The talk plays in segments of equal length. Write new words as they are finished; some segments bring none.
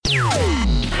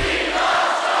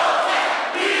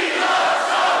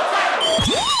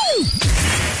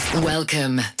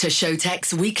Welcome to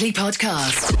Showtek's weekly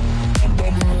podcast.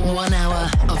 1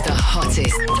 hour of the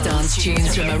hottest dance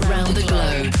tunes from around the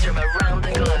globe.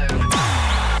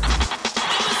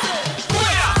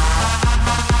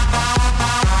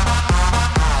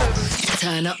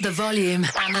 Turn up the volume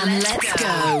and let's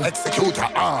go.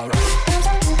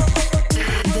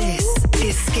 This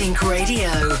is SKINK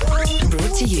Radio,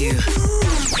 brought to you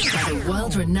by the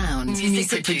world-renowned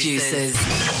music producers.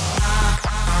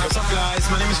 What's up, guys?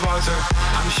 My name is Wouter.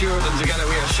 I'm Sjoerd, and together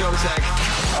we are Showtek.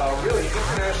 Really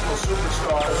international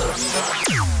superstars.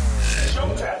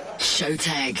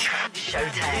 Showtek.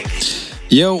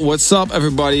 Yo, what's up,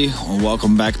 everybody?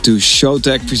 Welcome back to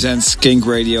Showtek presents SKINK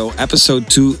Radio, episode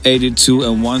 282.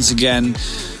 And once again,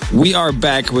 we are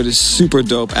back with a super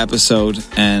dope episode.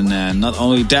 And not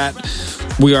only that,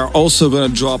 we are also going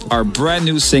to drop our brand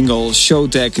new single,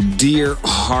 Showtek Dear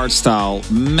Hardstyle.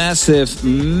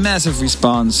 Massive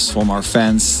response from our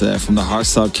fans, from the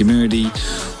hardstyle community.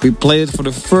 We played it for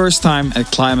the first time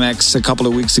at Climax a couple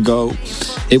of weeks ago.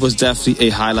 It was definitely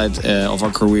a highlight of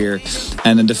our career,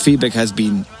 and the feedback has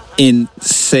been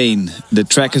insane. The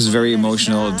track is very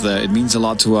emotional. It means a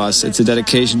lot to us. It's a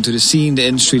dedication to the scene, the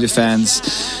industry, the fans.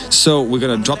 So we're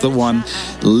gonna drop the one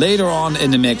later on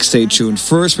in the mix. Stay tuned.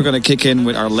 First, we're gonna kick in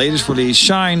with our latest release,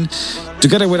 Shine,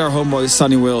 together with our homeboy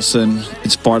Sonny Wilson.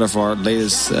 It's part of our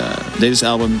latest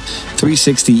album,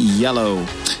 360 Yellow.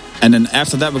 And then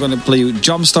after that, we're going to play you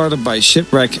Jumpstarter by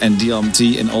Shipwreck and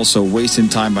DLMT, and also Wasting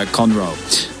Time by Conroe.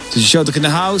 This is Showtek in the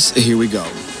house. Here we go.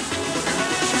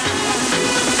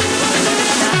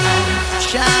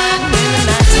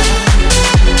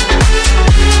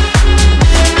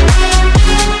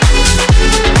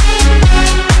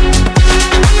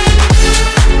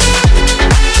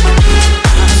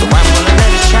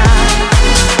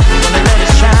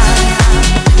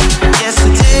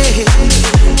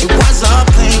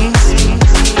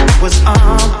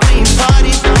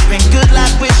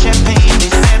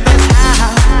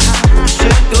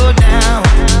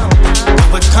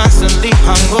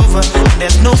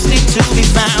 There's no sleep to be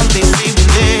found. They say we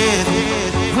live,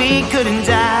 we couldn't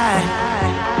die.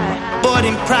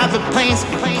 Boarding private planes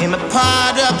became a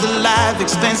part of the life.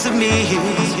 Expensive meals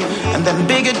and then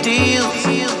bigger deals,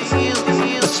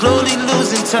 but slowly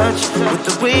losing touch with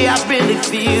the way I really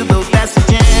feel. Though that's a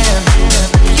jam.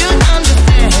 You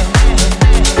understand.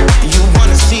 You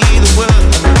wanna see the world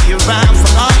and be around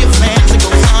for all your fans. It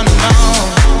goes on and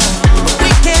on, but we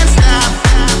can't stop.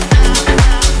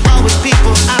 Always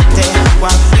people out there who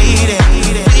are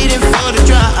waiting for the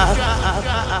drop.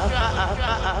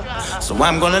 So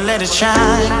I'm gonna let it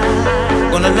shine,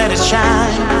 gonna let it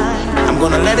shine. I'm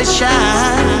gonna let it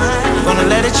shine, gonna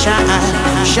let it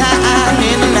shine. Shine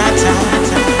in the nighttime.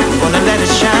 Gonna let it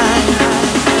shine,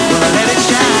 gonna let it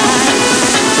shine,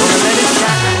 gonna let it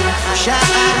shine.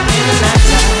 Shine in the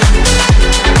nighttime.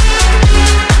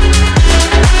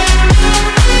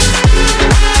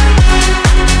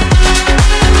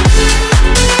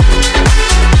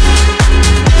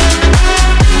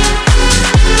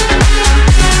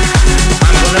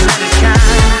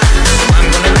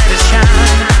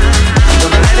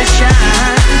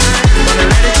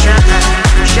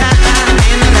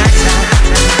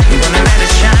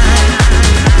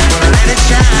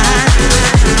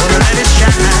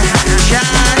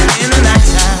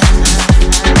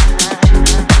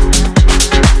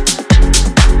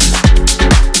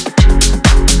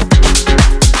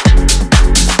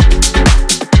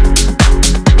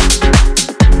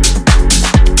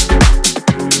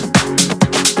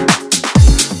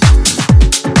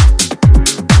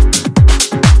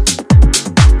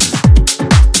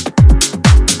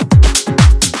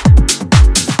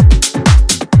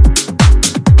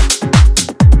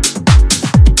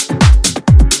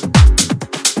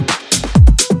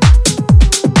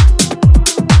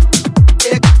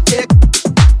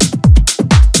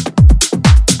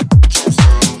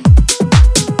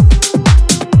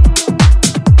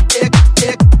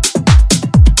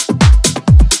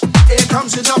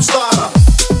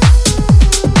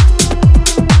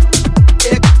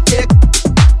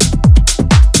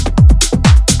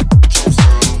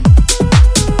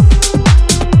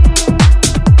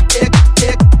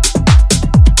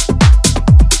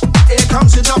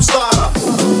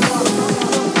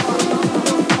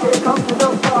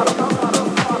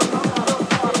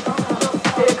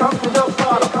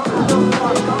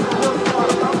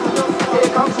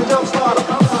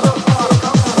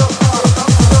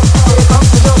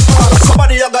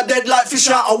 fish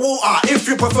out of water. If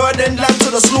you prefer, then land to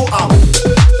the slaughter.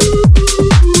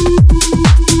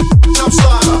 Jump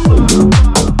starter.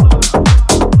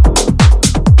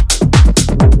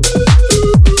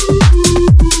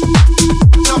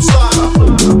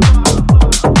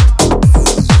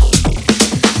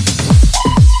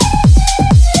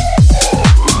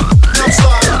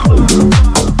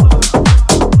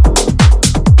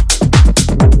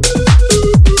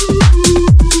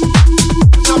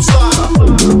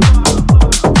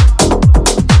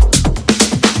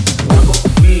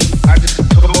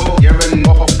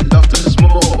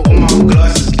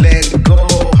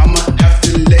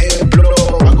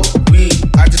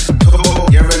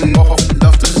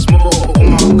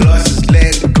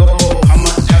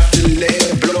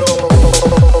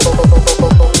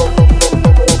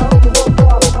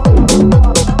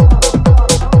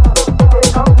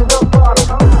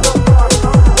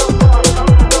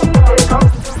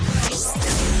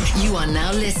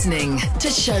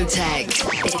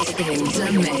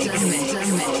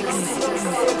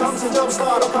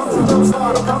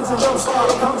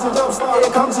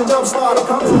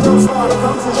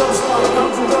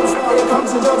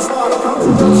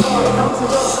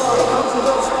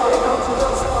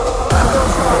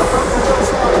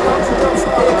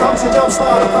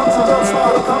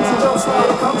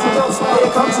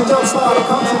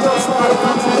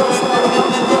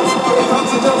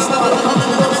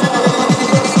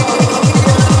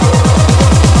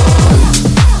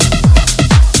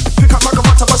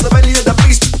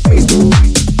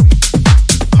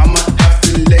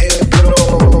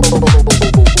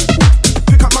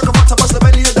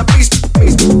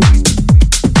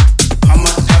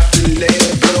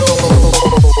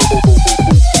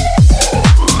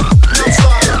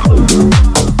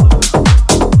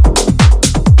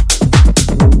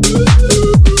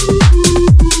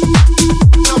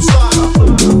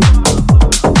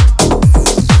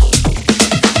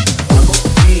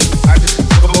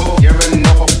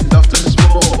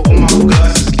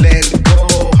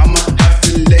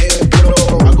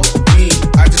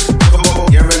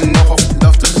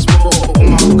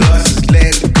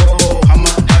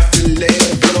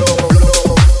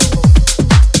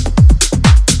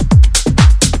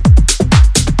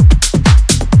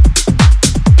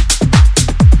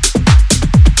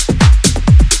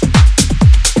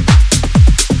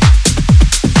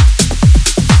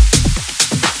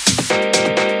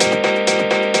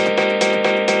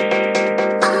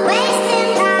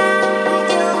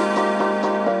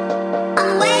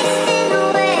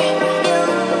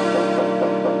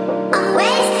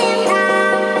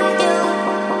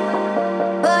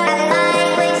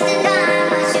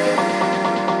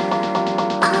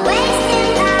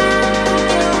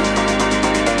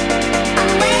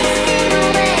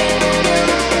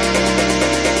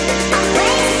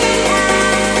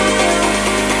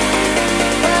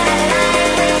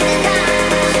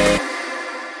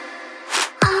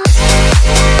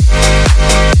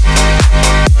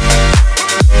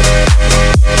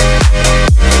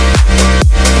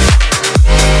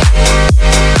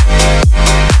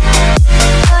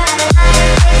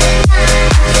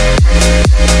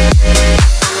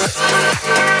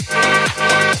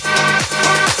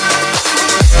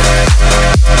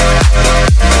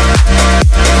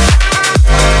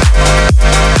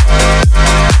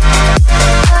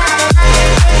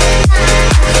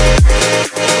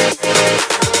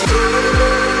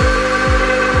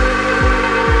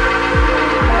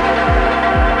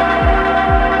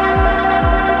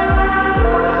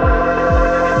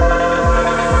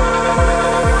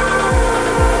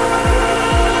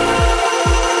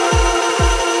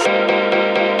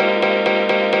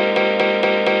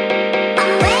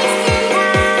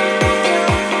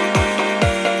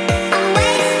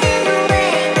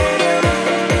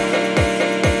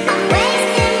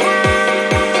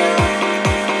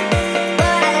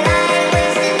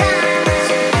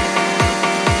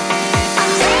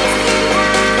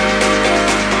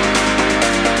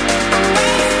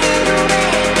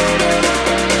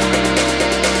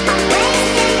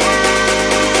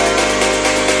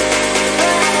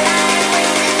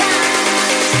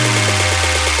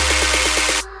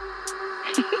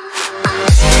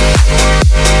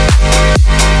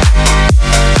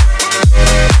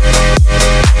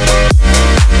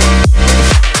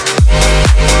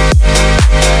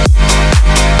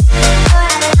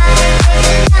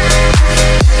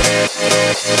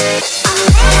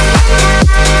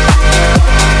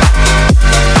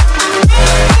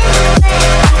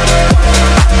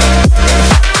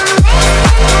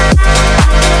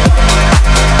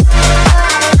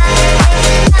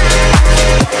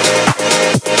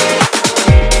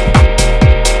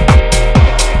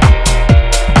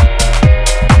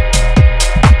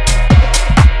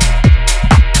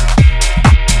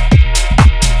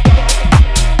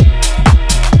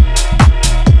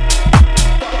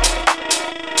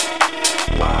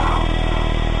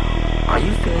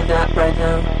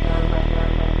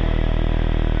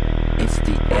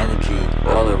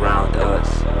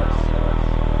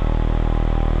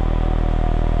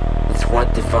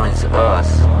 defines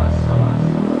us.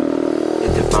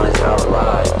 It defines our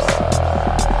lives.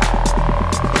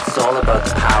 It's all about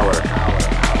the power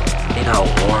in our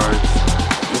words,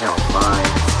 in our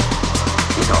minds,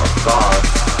 in our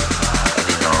thoughts, and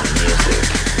in our music.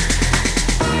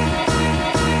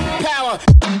 Power!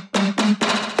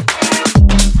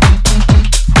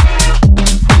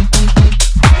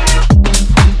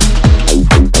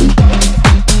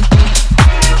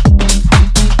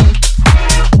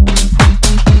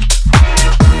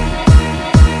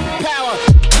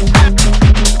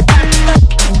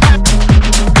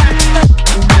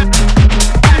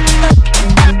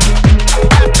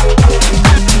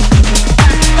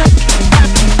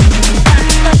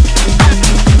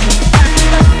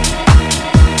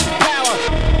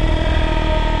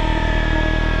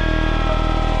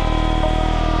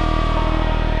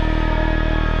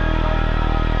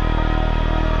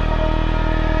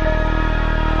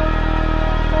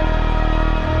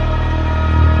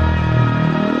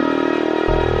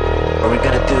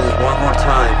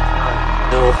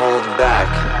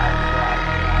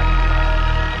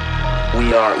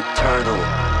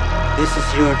 This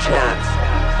is your chance.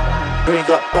 Bring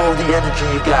up all the energy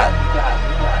you got.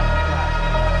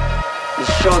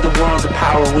 Let's show the world the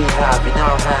power we have in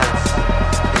our hands.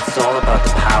 It's all about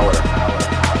the power.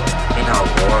 In our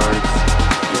words,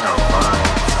 in our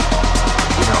minds,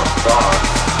 in our thoughts,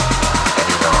 and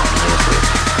in our music.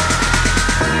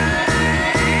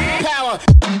 Power!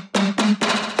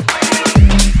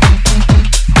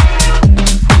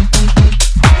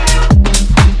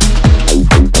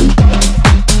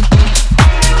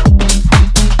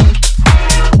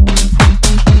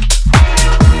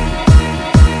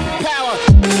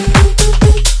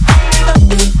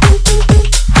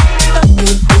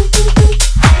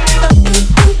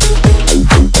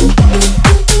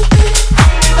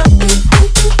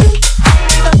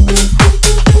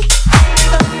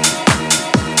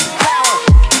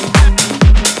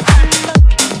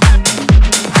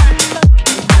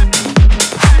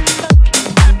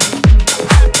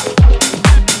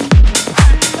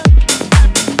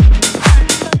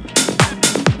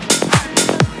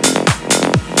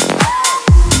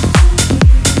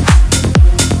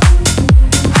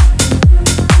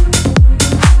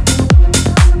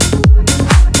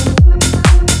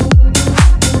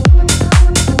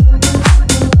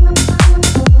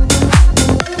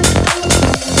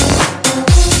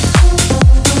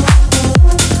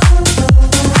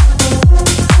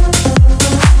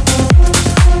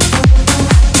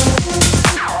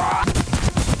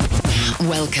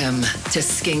 Welcome to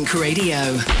SKINK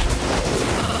Radio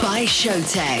by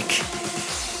Showtek.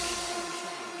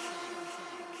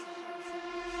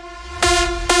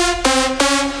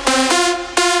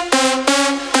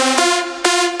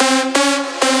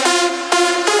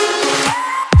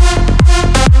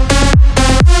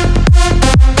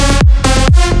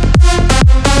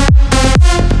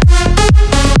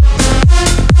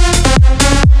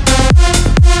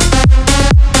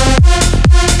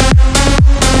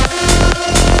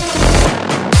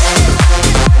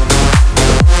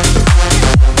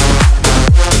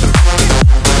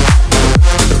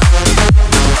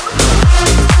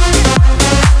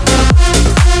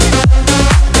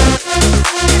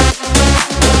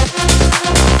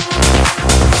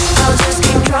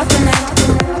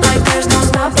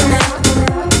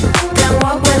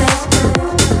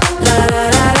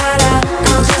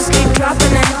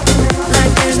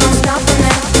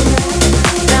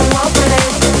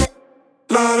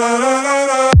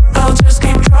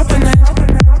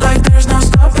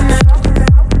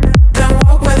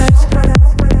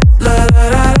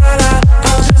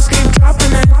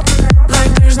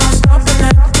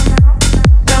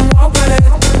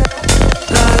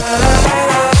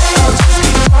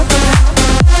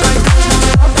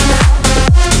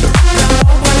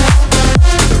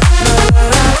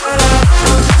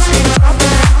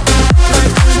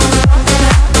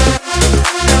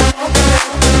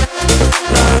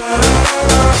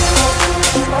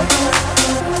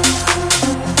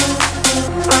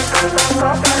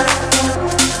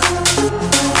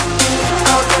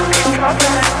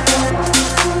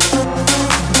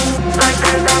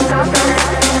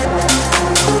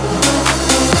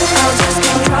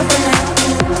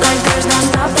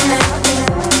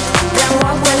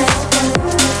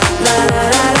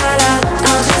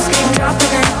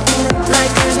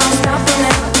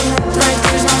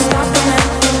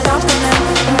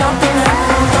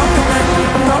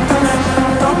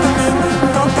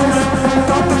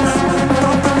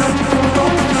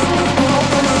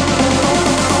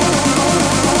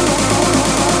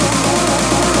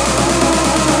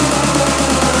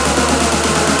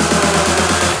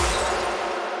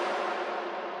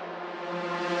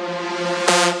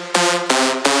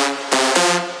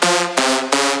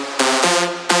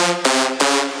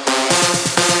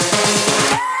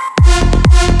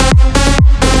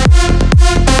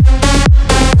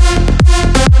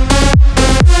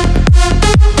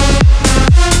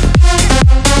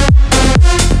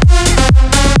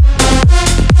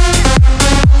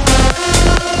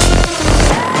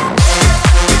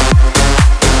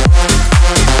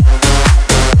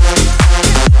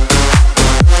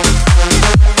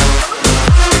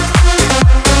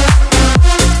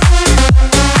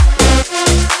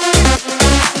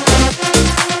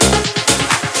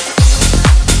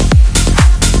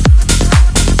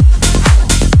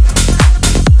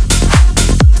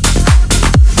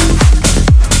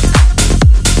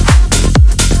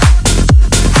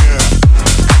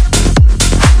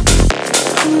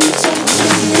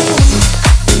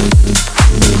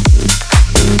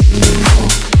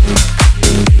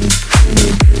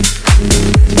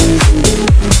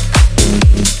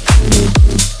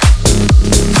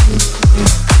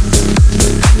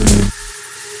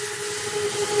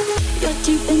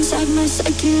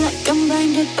 psyche like I'm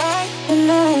blinded by the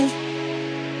love.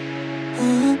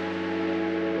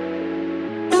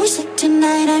 No sleep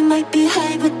tonight, I might be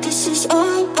high, but this is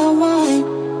all I want.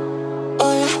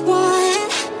 All I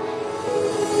want.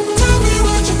 Tell me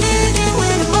what you're thinking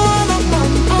when I'm all on my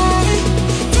mind.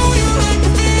 Do you like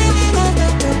the feeling of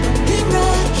that dopamine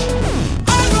rush?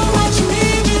 I know what you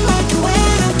need, you like the way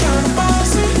I'm kind of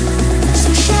bossy.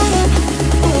 So shut up,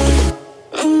 boy,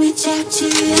 let me talk to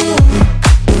you.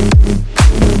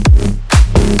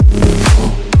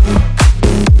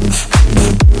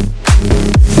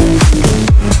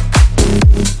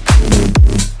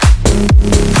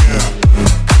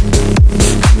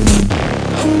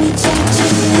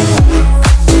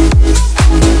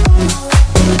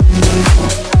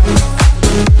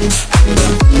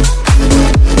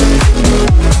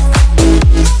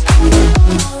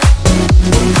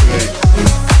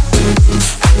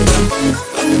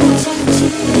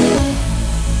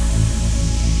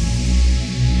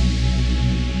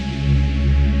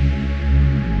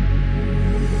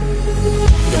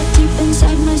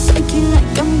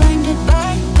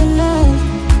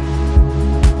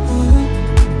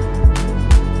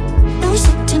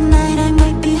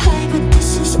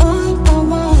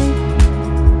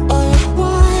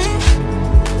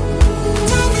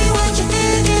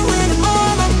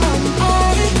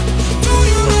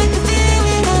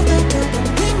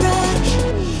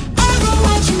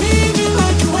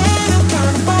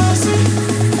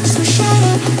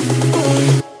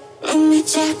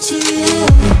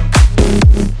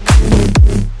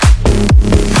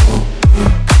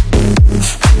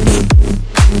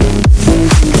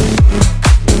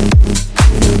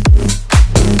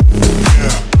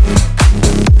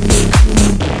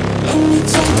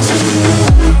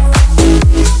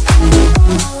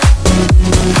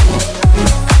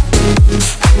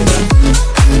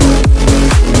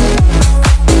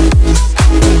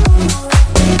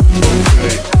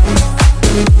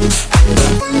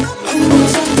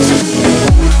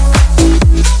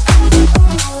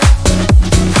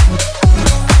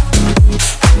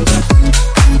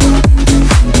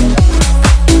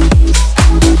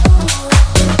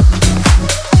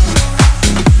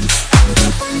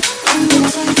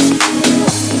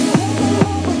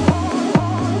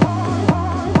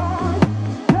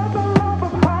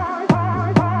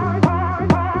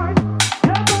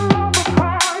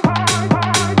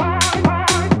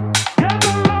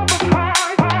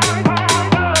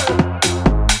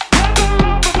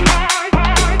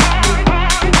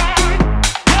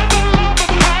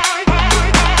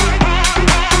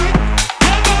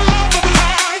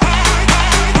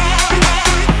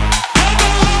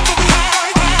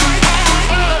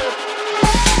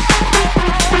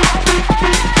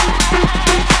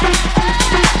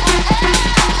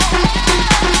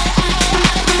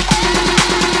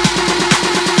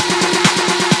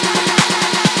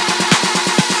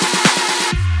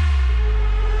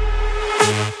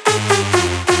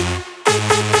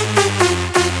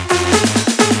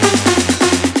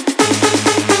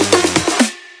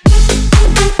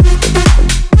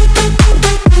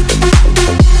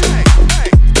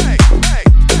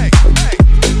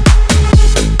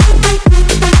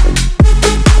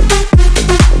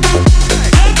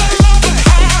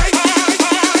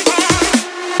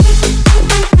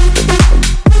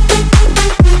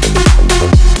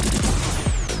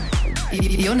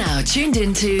 Tuned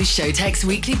into Showtek's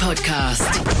weekly podcast,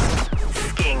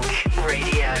 SKINK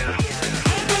Radio.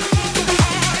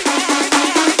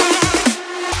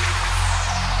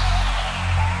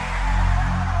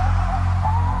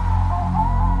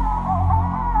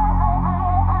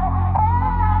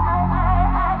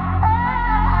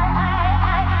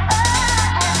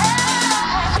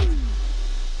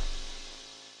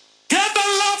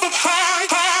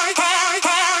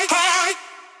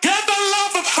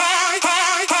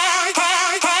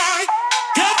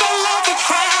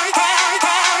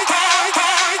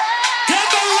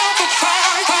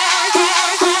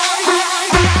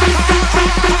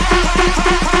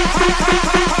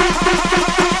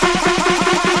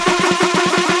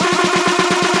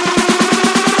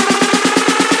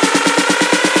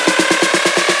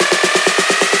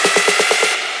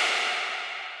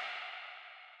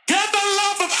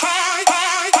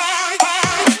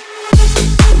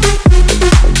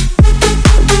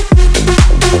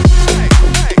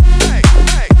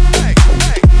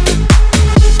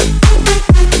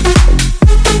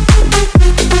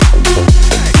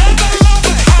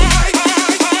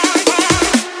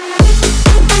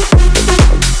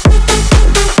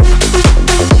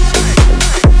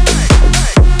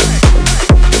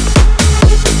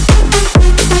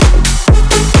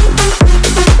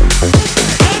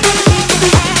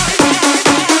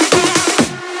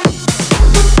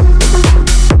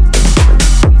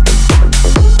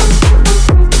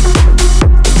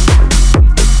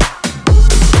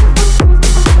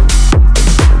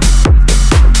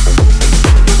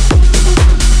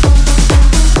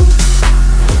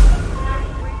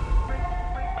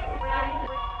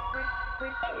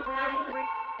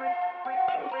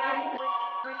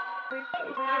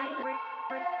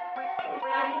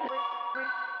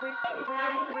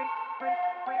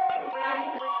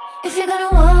 If you're gonna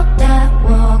walk that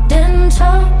walk, then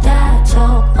talk that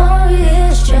talk. All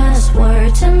it's just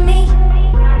word to me.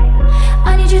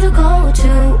 I need you to go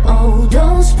to all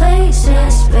those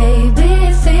places,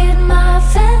 baby, feed my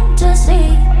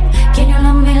fantasy. Can you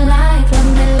love me like a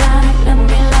freak? Can you love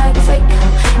me like a freak?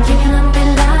 Can you love me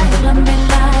like a freak?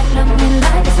 Can you love me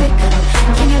like a freak?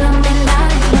 Can you love me like?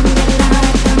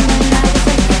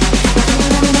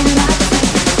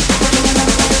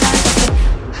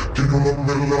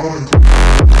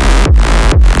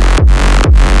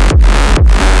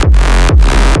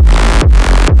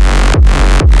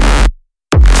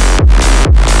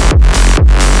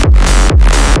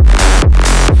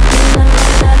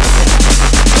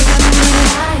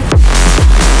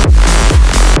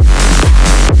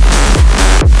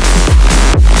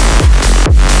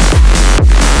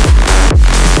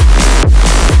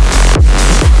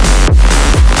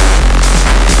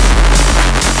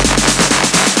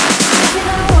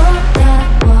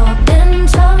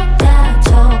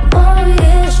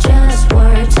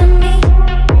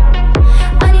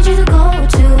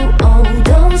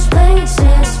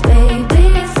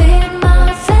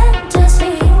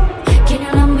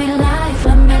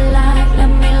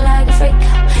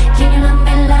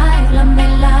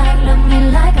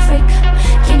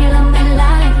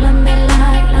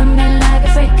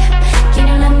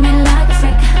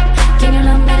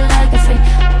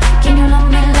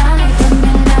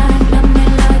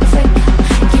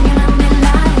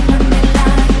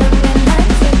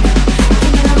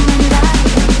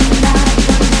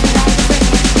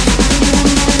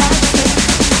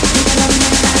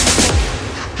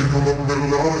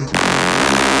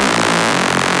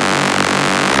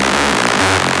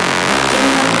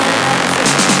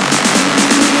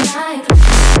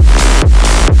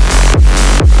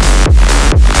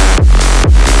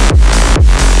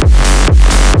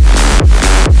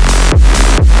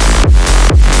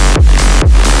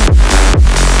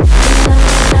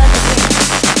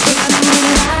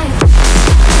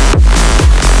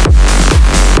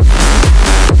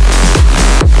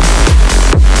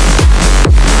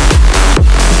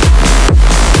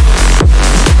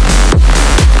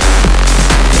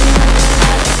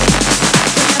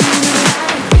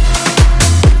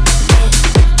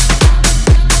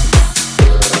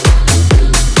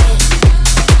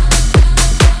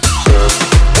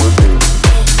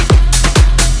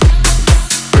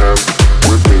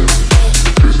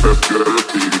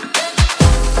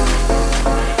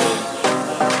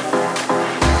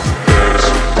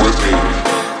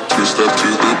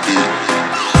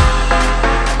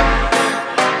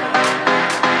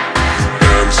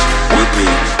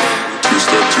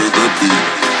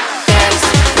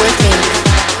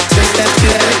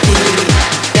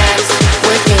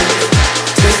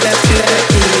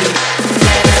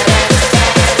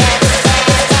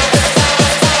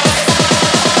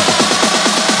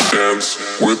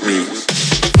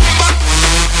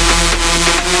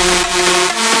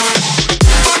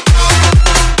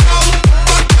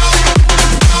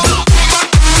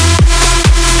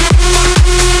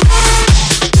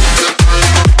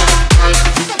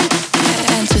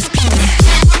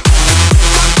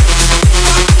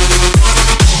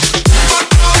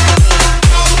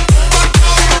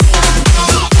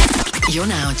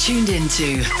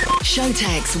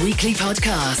 Showtek's weekly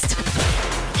podcast,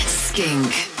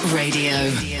 SKINK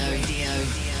Radio.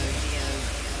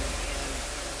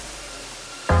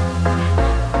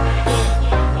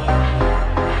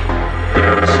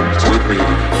 Dance with me.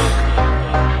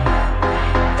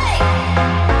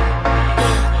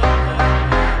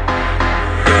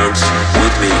 Dance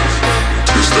with me.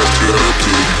 Two steps to the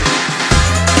beat.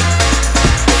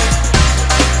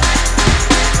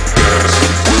 Dance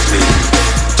with me.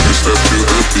 Two steps to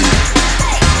the beat.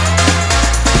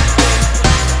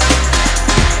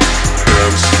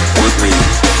 Dance with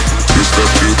me.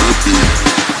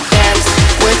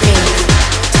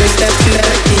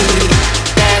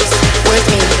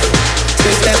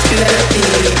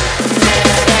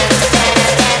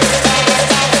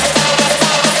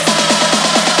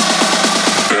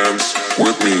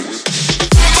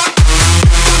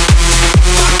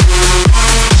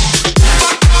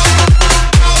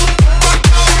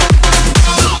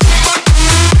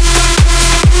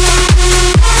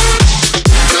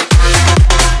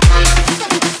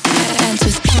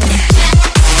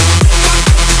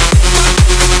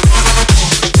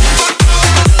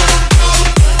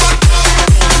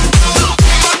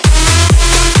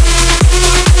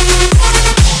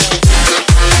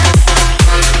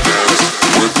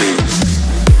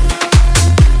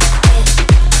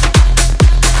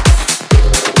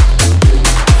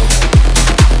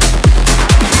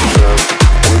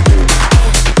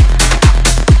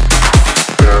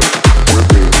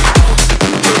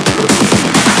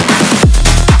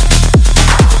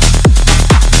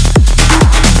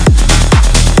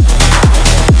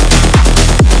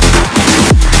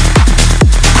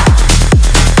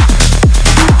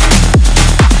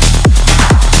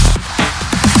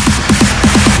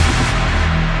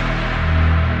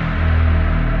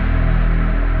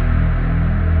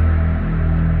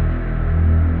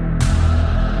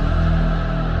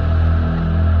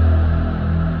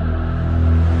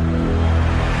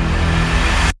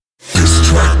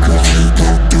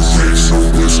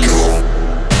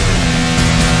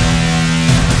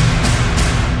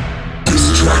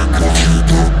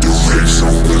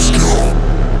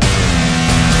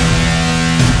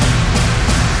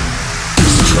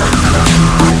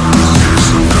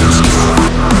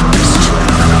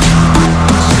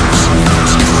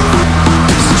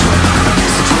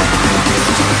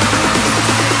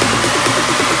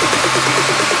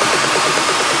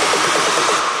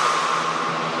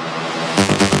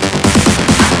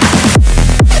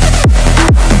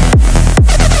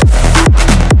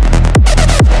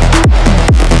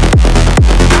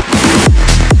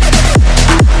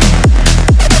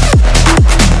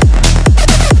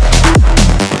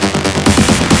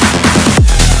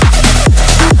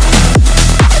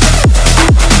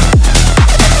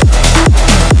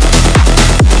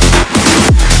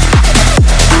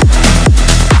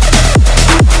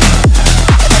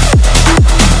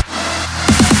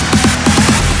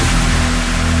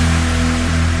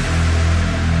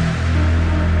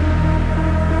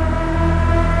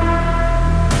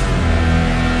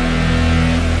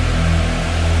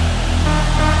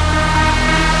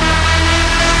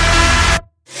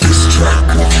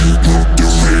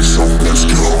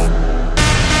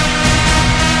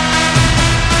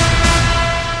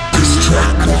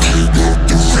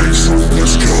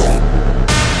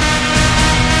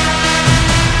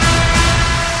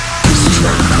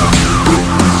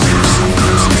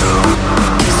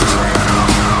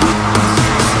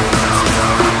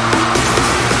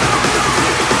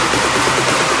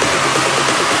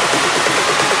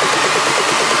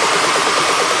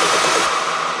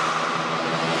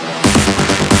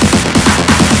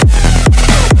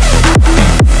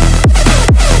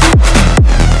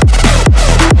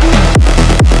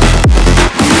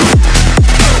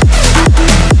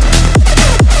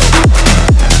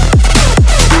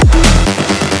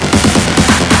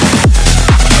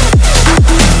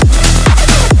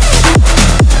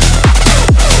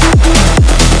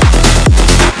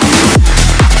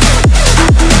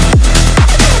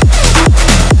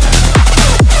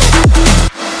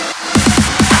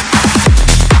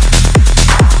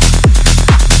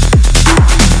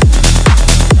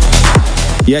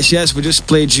 Yes, we just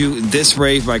played you This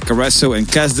Rave by Caresso and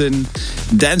Kasdan,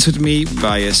 Dance With Me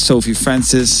by Sophie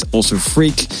Francis, also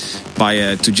Freak by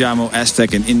Tujamo,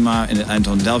 Aztec and Inma in the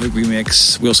Anton Delvik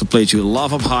remix. We also played you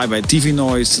Love Up High by TV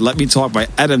Noise, Let Me Talk by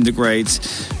Adam the Great,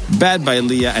 Bad by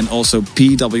Leah, and also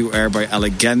PWR by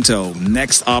Eleganto.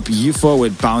 Next up, UFO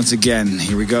with Bounce Again.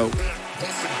 Here we go.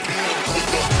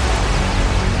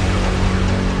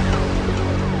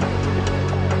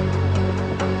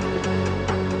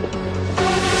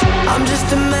 I'm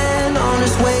just a man on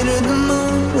his way to the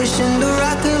moon, wishing the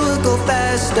rocket would go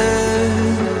faster.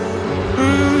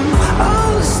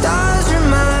 All the stars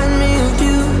remind me of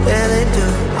you, yeah they do.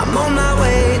 I'm on my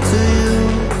way to you.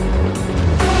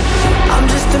 I'm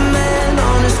just a man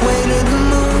on his way to the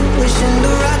moon, wishing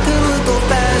the rocket would go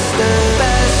faster,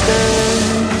 faster.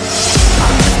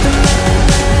 I'm just a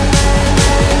man,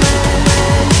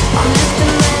 I'm just a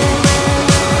man,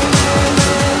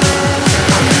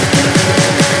 I'm just a man.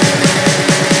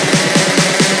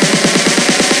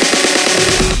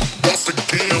 Once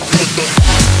again with the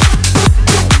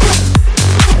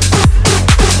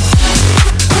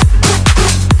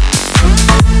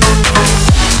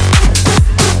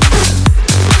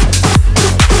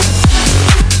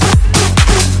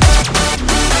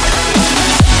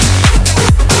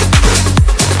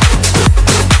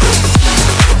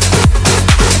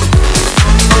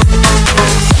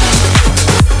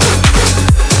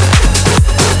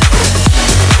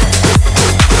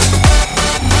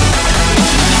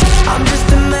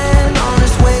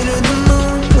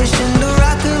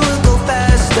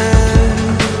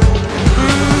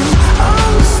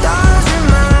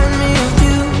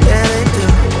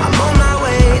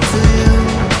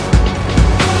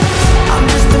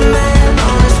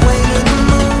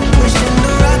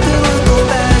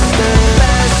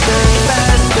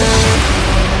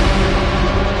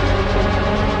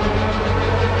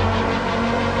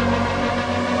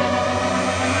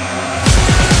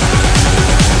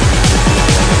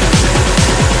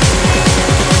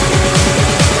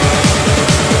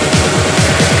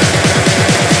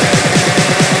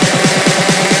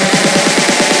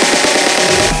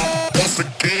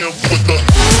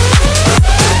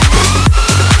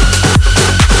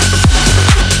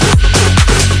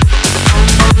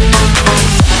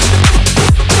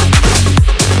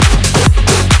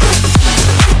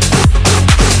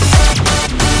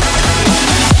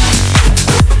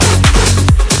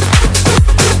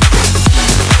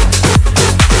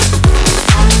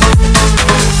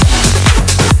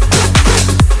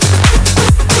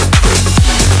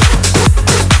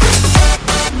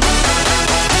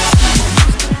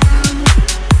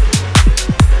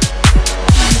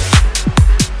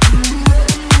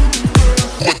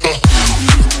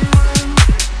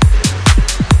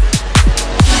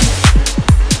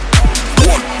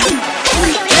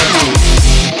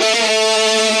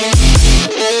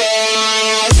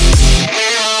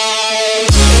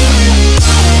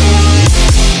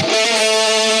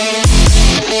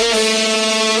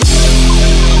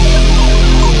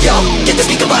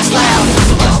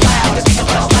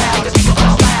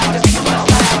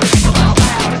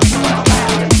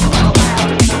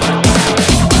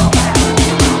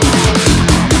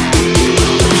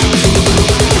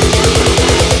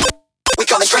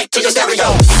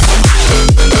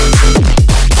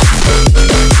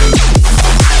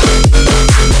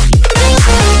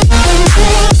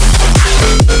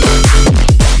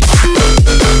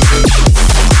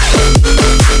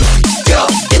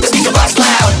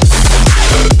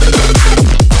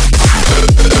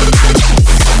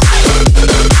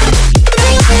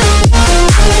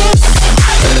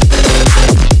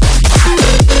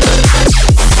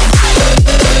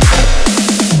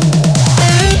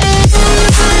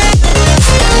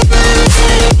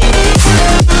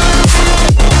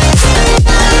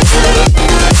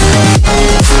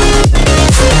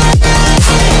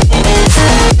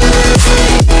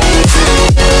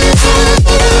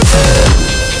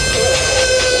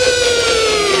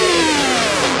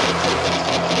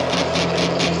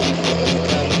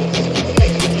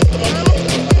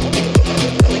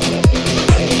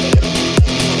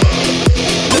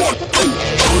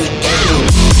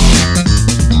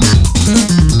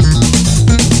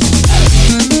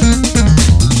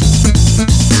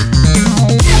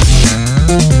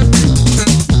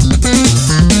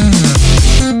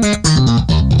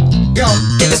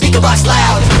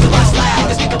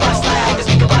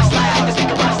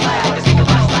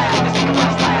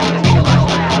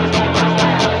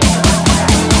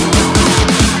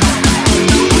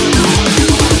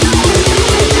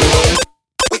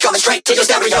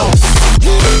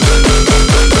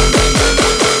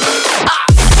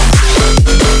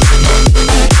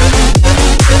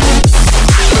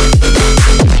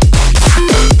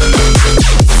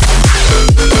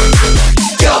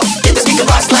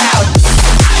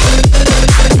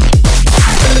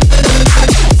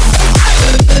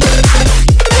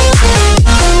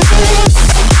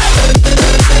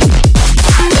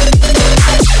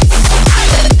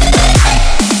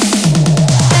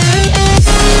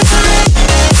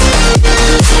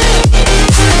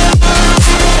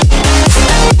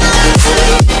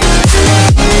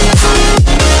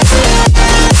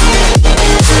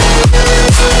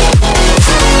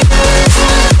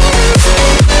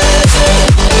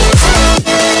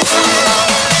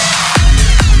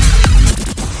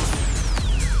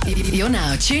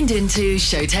tuned into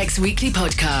Showtek's weekly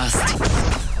podcast.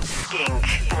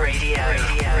 Skink Radio.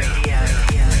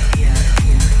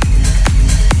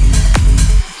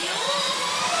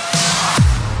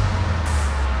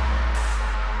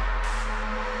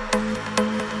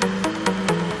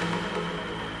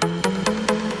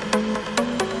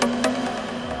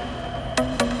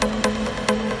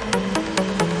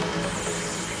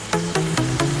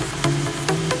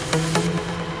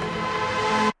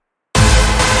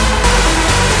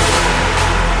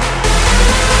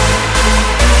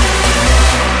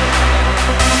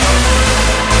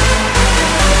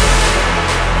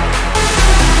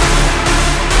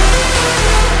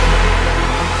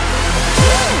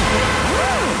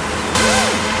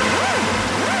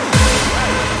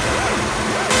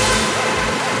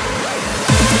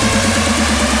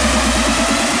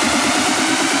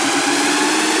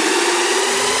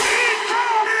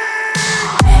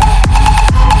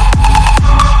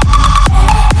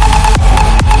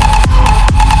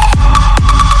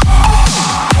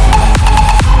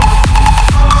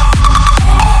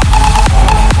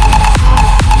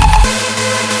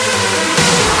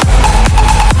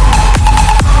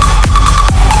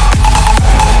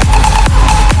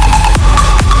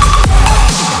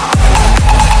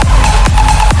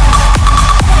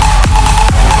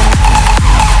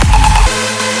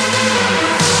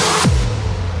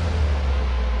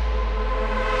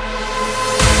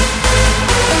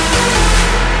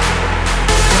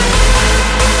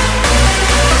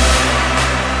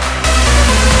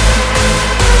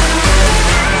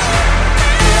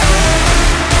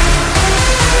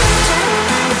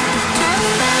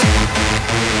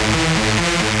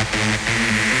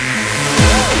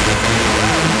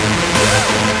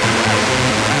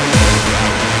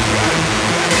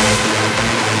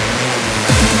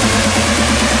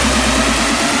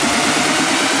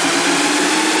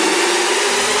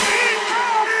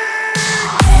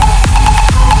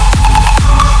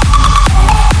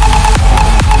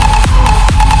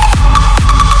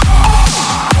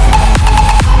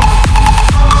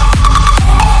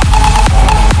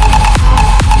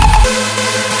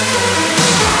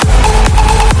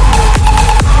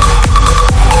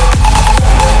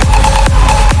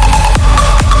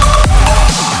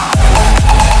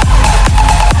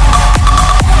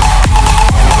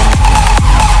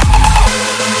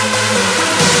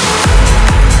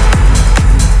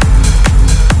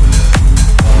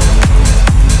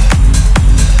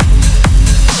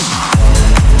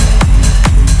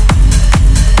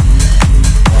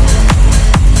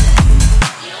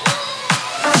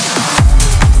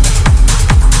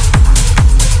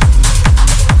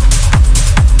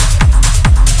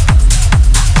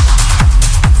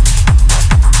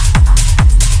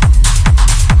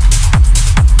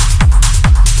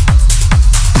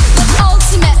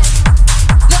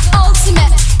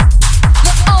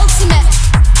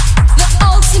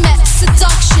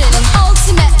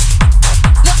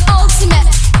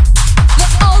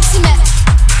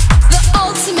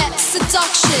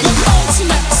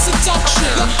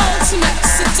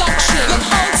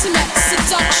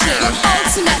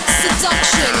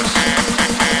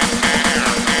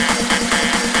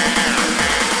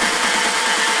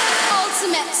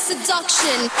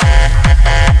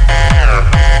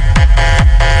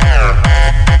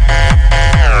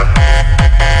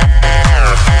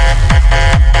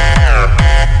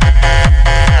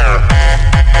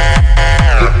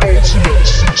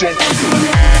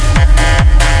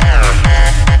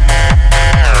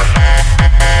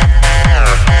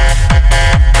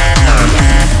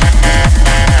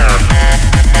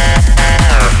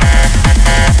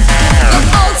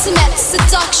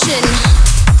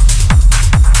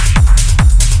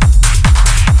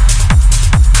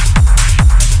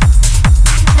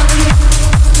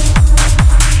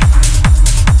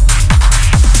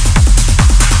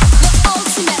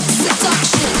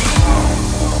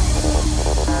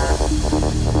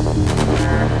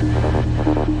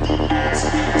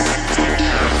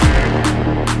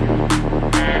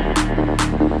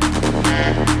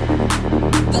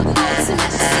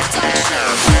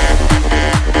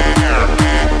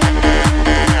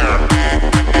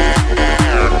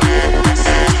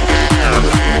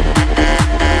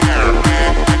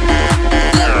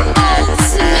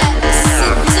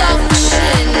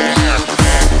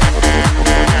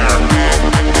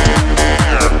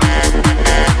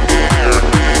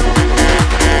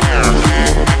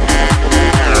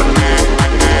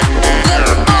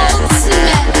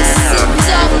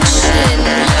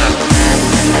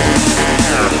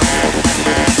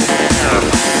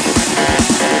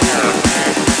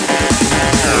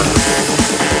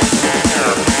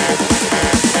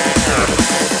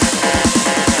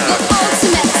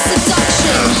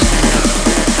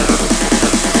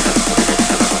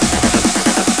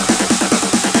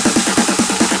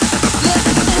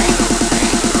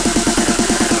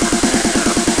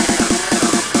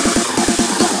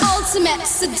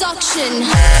 seduction.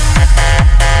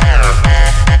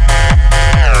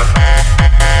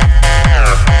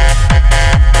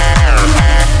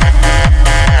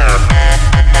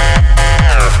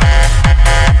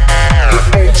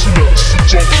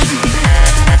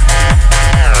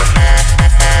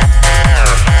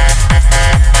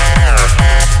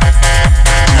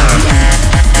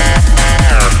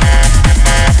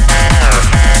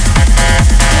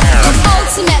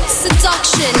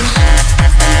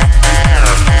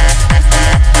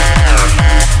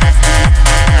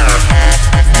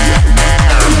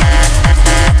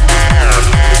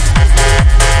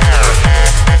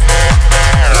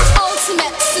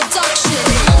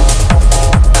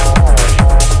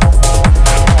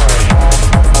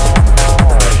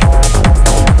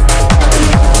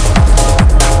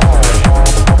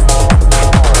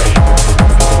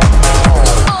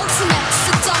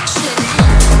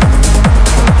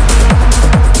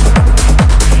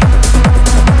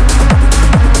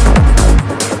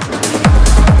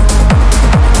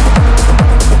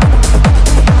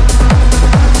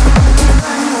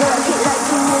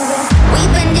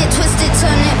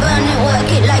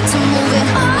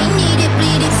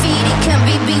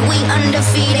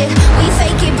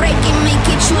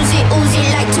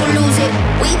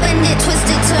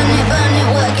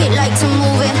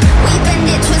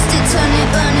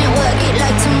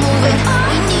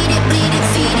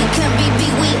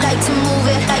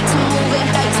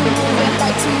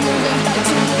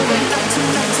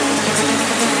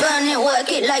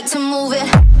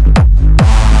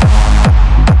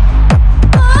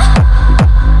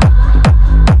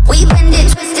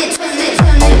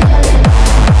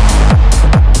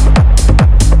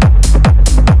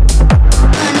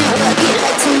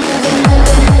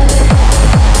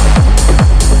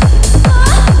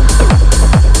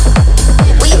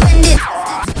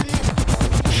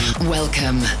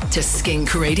 To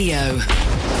SKINK Radio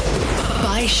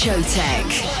by Showtek.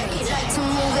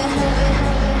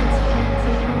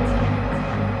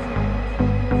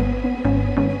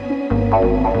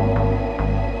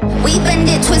 We bend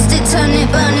it, twist it, turn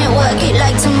it, burn it, work it,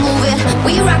 like to move it.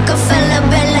 We Rockefeller,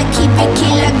 Bella, keep it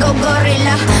killer, go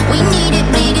gorilla. We need it,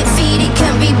 bleed it, feed it,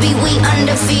 can't be beat, we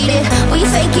undefeated. We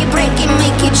fake it, break it,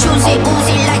 make it, choose it, ooze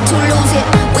it, like to lose it.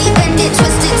 We bend it,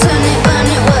 twist it, turn it, burn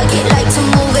it, work it, like to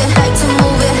move it, like to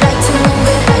move it, like to move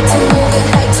it, like to move it,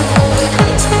 like to move it,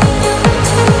 like to move it.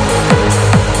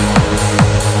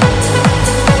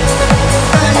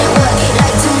 Burn it, work it,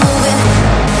 like to move it.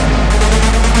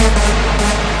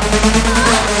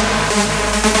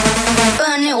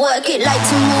 Burn it, work it, like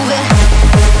to move it.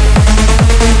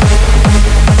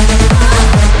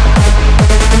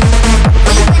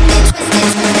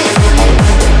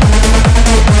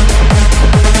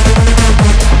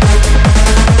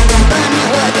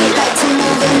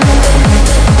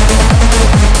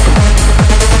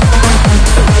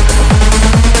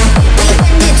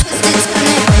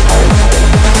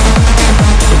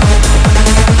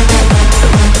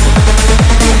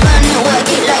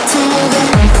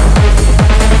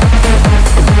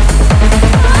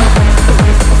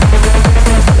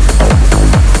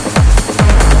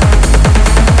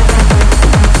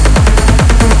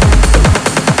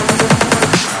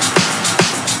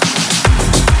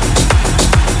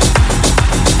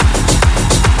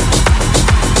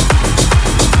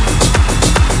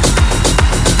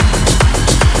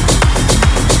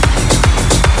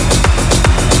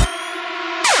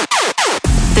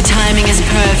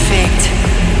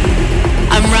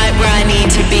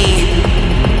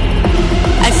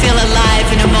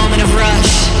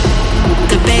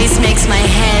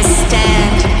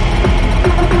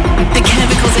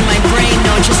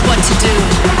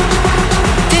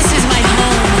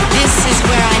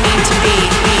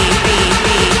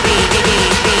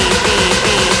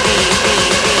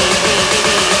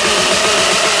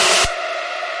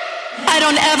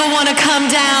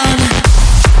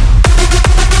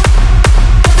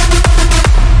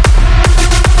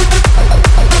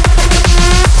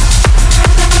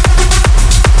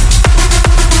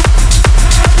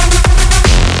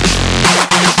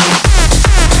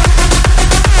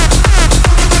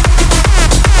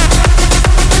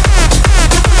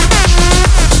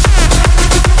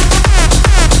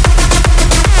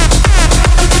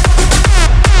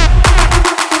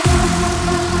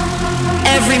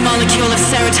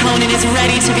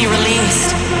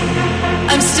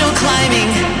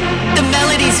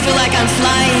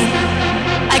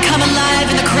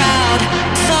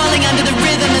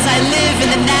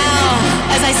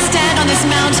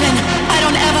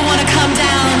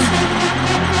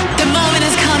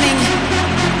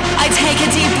 Take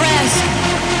a deep breath,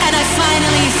 and I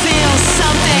finally feel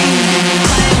something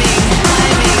climbing.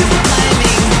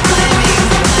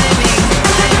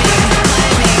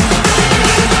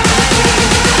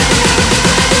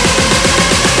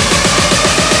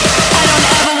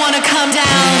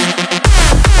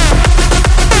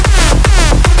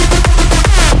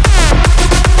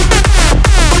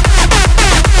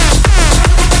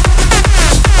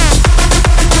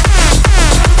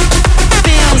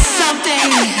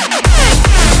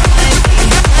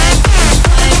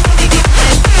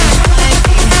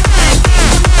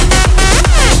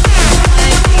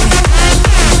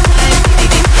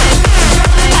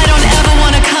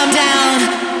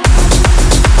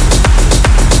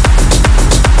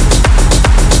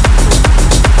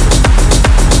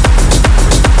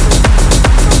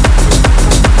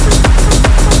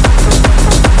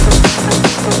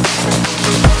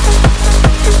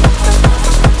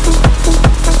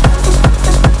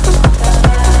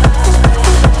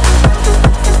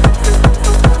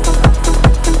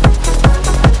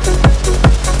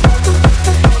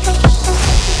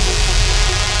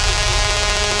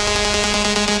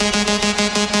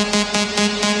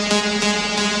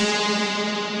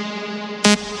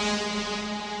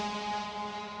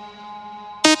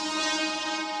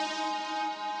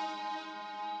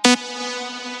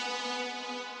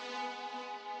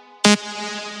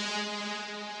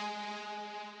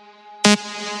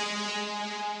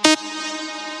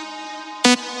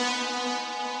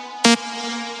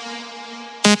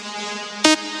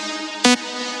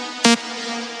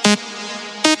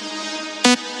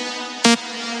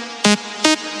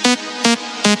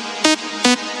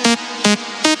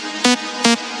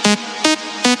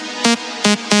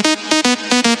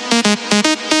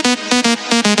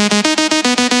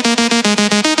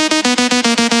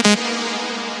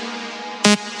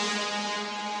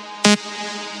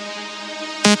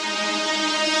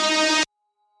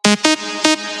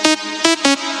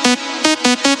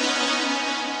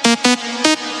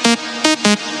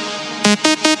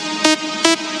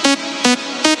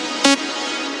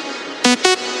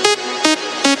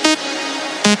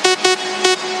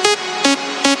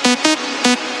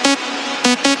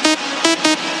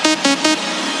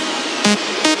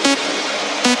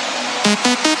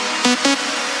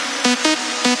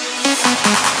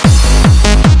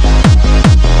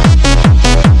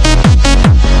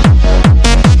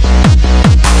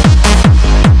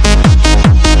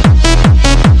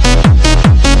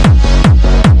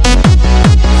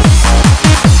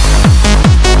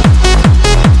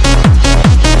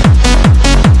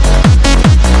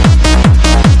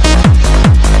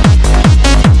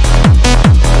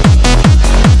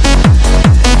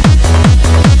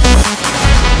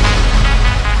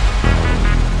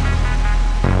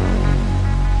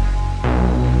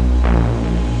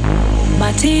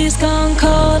 tea's gone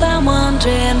cold, I'm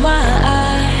wondering why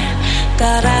I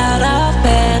got out of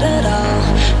bed at all.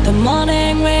 The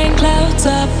morning rain clouds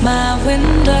up my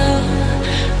window,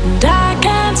 and I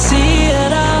can't see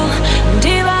it all. And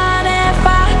even if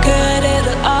I could,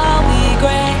 it'll all be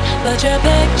grey. But your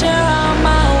picture on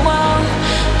my wall,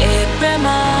 it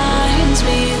reminds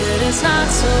me that it's not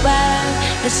so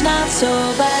bad, it's not so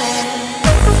bad.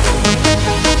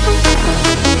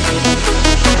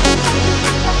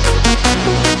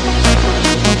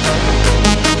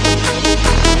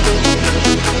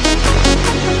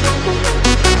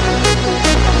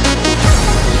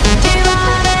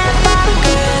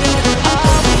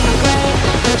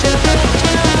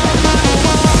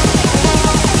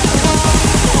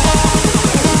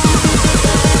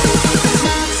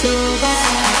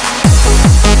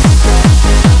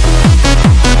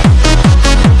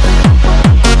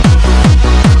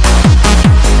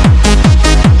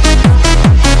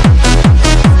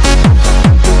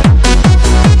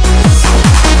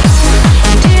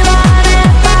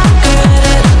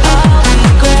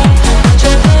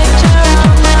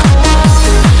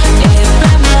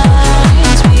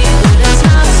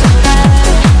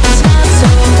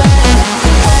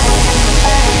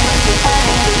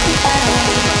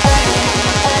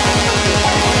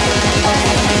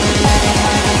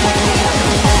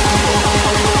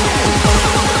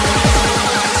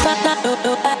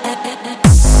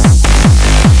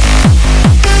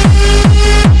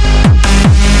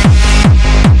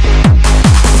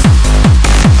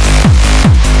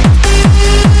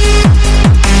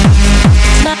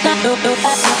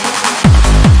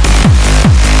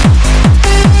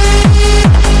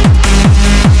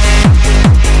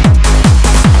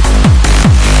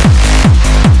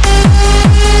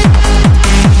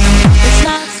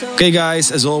 Okay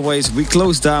guys, as always, we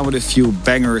close down with a few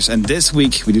bangers, and this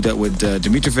week we do that with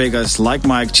Dimitri Vegas, Like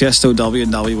Mike, Chesto,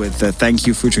 W&W with Thank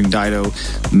You featuring Dido.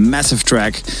 Massive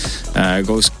track,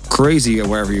 goes crazy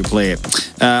wherever you play it.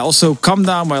 Also, Come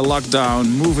Down by Lockdown,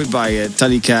 Move It by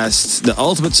Telecast, The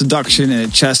Ultimate Seduction and a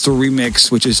Chesto remix,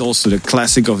 which is also the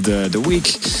classic of the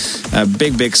week.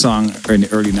 Big song in the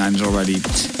early 90s already.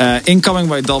 Incoming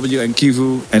by W and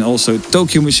Kivu, and also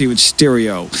Tokyo Machine with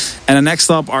Stereo. And then next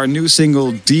up, our new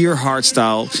single, Dear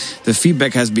Hardstyle. The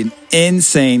feedback has been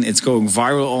insane. It's going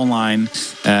viral online.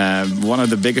 One of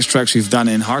the biggest tracks we've done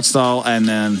in hardstyle,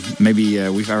 and maybe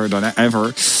we've ever done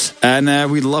ever.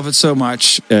 And we love it so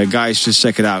much. Guys, just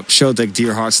check it out. Showtek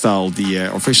Dear Hardstyle,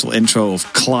 the official intro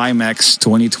of Climax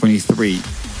 2023.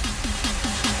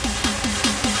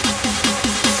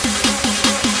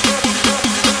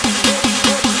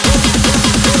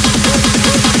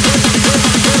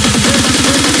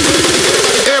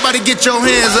 Get your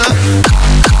hands up.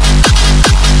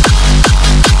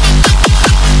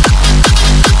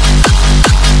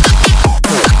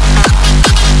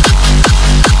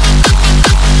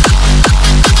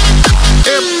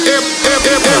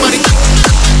 Everybody.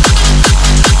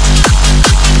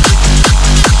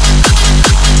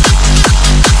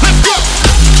 Let's go.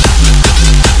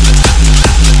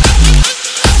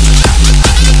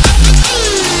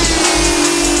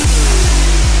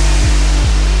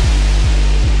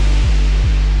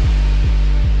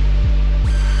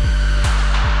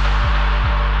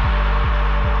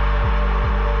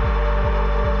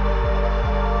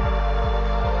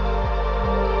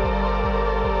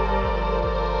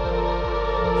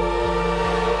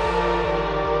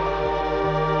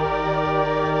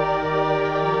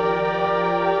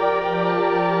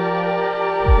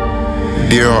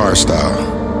 Dear Hardstyle,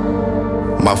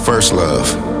 my first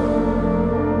love,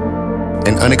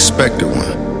 an unexpected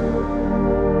one,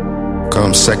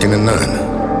 comes second to none.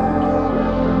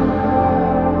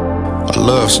 A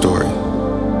love story,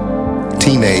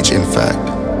 teenage in fact.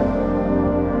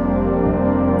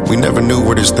 We never knew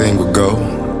where this thing would go.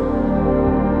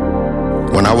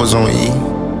 When I was on E,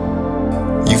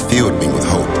 you filled me with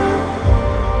hope.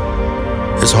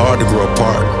 It's hard to grow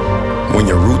apart when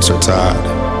your roots are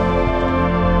tied.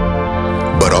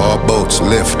 But all boats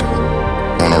lift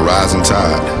on a rising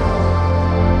tide.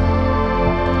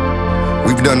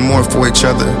 We've done more for each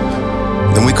other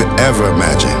than we could ever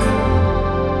imagine.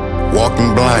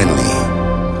 Walking blindly,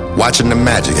 watching the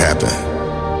magic happen.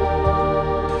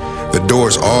 The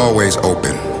door's always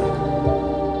open.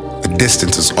 The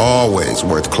distance is always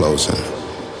worth closing.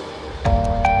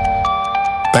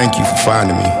 Thank you for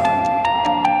finding me,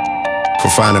 for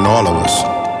finding all of us.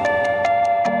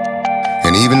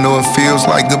 And even though it feels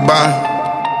like goodbye,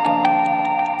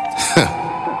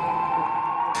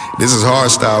 this is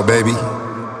hardstyle, baby.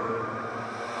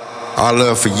 Our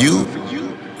love for you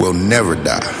will never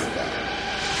die.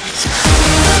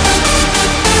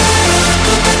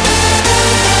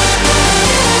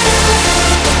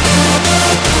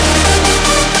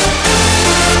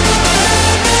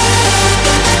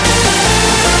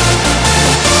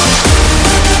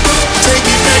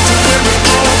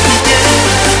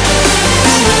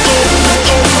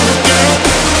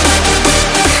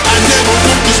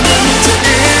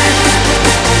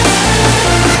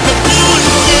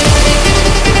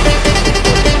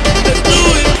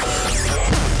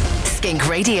 Skink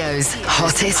Radio's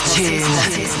hottest tunes.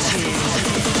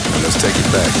 Let's take it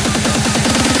back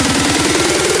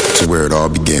to where it all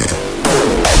began.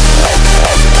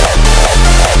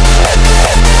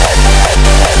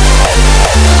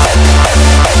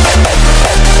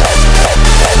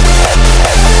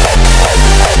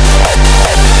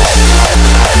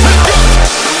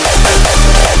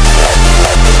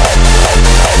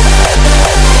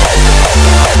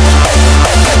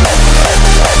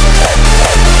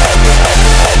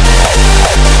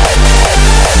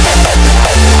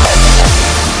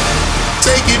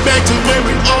 Take it back to where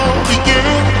it all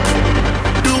began.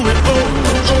 Do it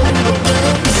over again.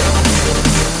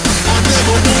 I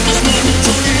never want this moment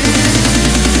to end.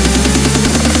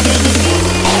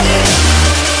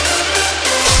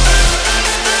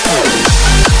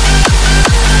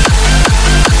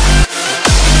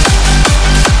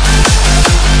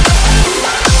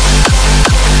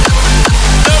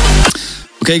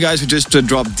 Okay, guys, we just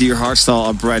dropped Dear Hardstyle,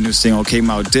 a brand new single, came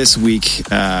out this week.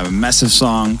 Massive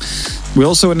song. We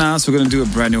also announced we're going to do a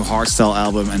brand new hardstyle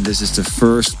album, and this is the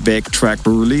first big track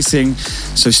we're releasing.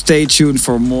 So stay tuned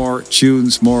for more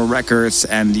tunes, more records,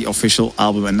 and the official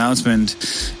album announcement,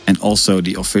 and also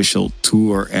the official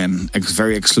tour and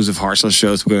very exclusive hardstyle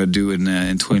shows we're going to do in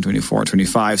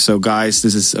 2024-25. So, guys,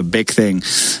 this is a big thing.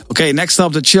 Okay, next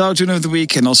up, the chill out tune of the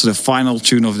week, and also the final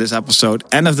tune of this episode,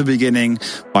 and of the beginning,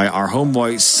 by our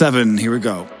homeboy 7. Here we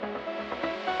go.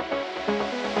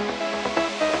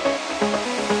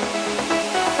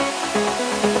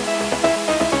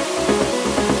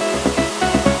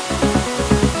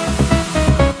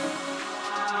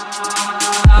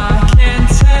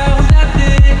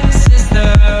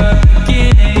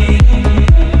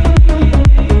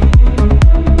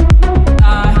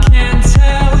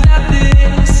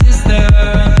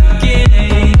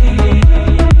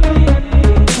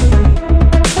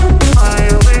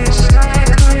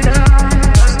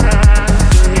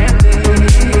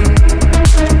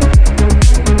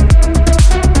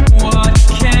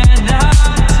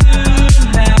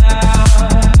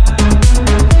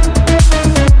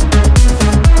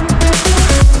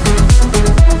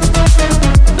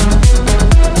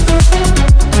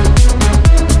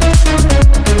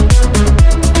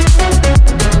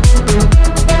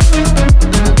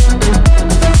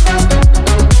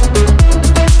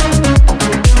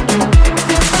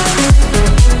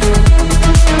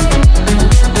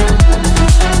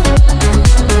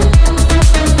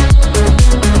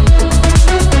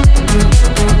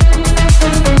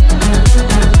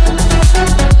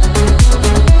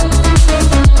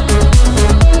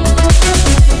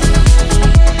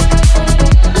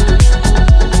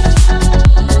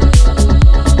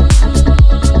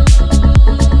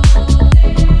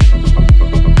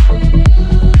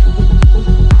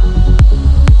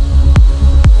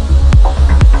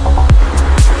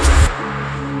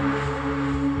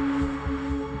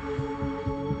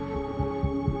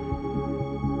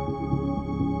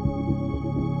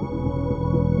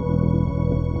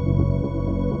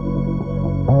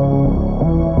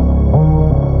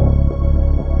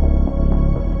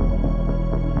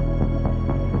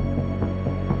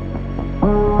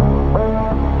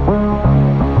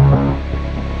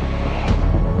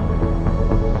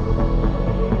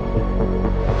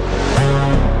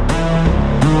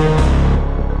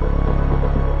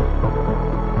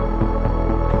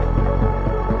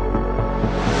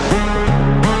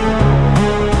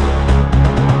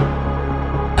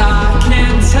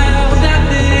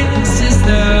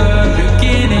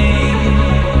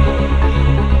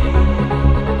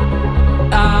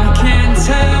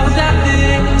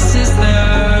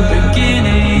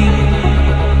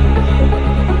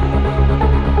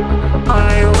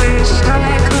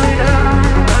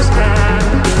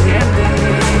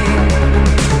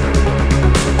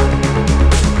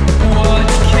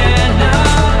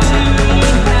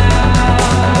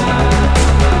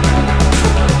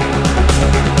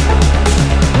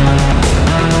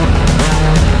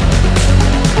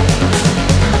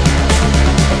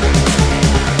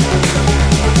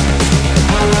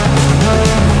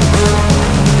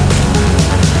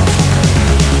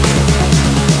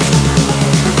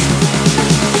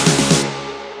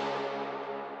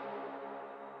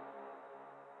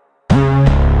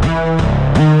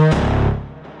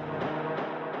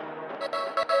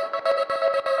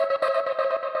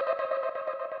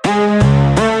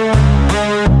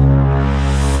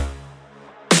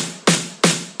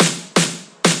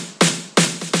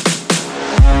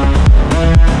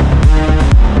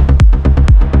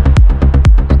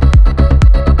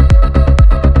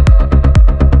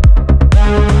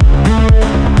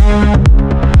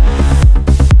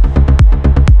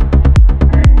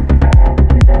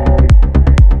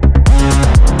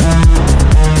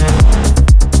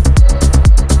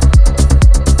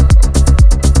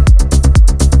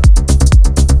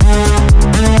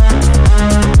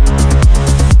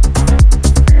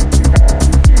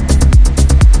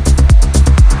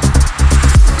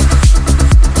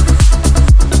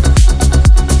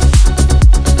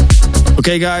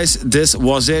 Okay, guys, this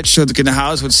was it. Showtek in the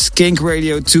house with Skink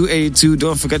Radio 282.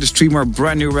 Don't forget to stream our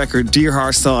brand new record, Dear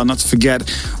Hardstyle. And not to forget,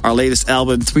 our latest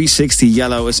album, 360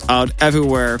 Yellow, is out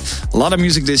everywhere. A lot of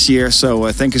music this year.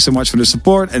 So thank you so much for the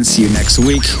support and see you next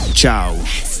week. Ciao.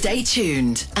 Stay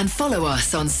tuned and follow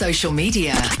us on social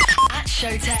media at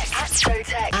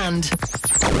Showtek and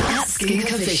at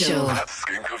SKINK Official.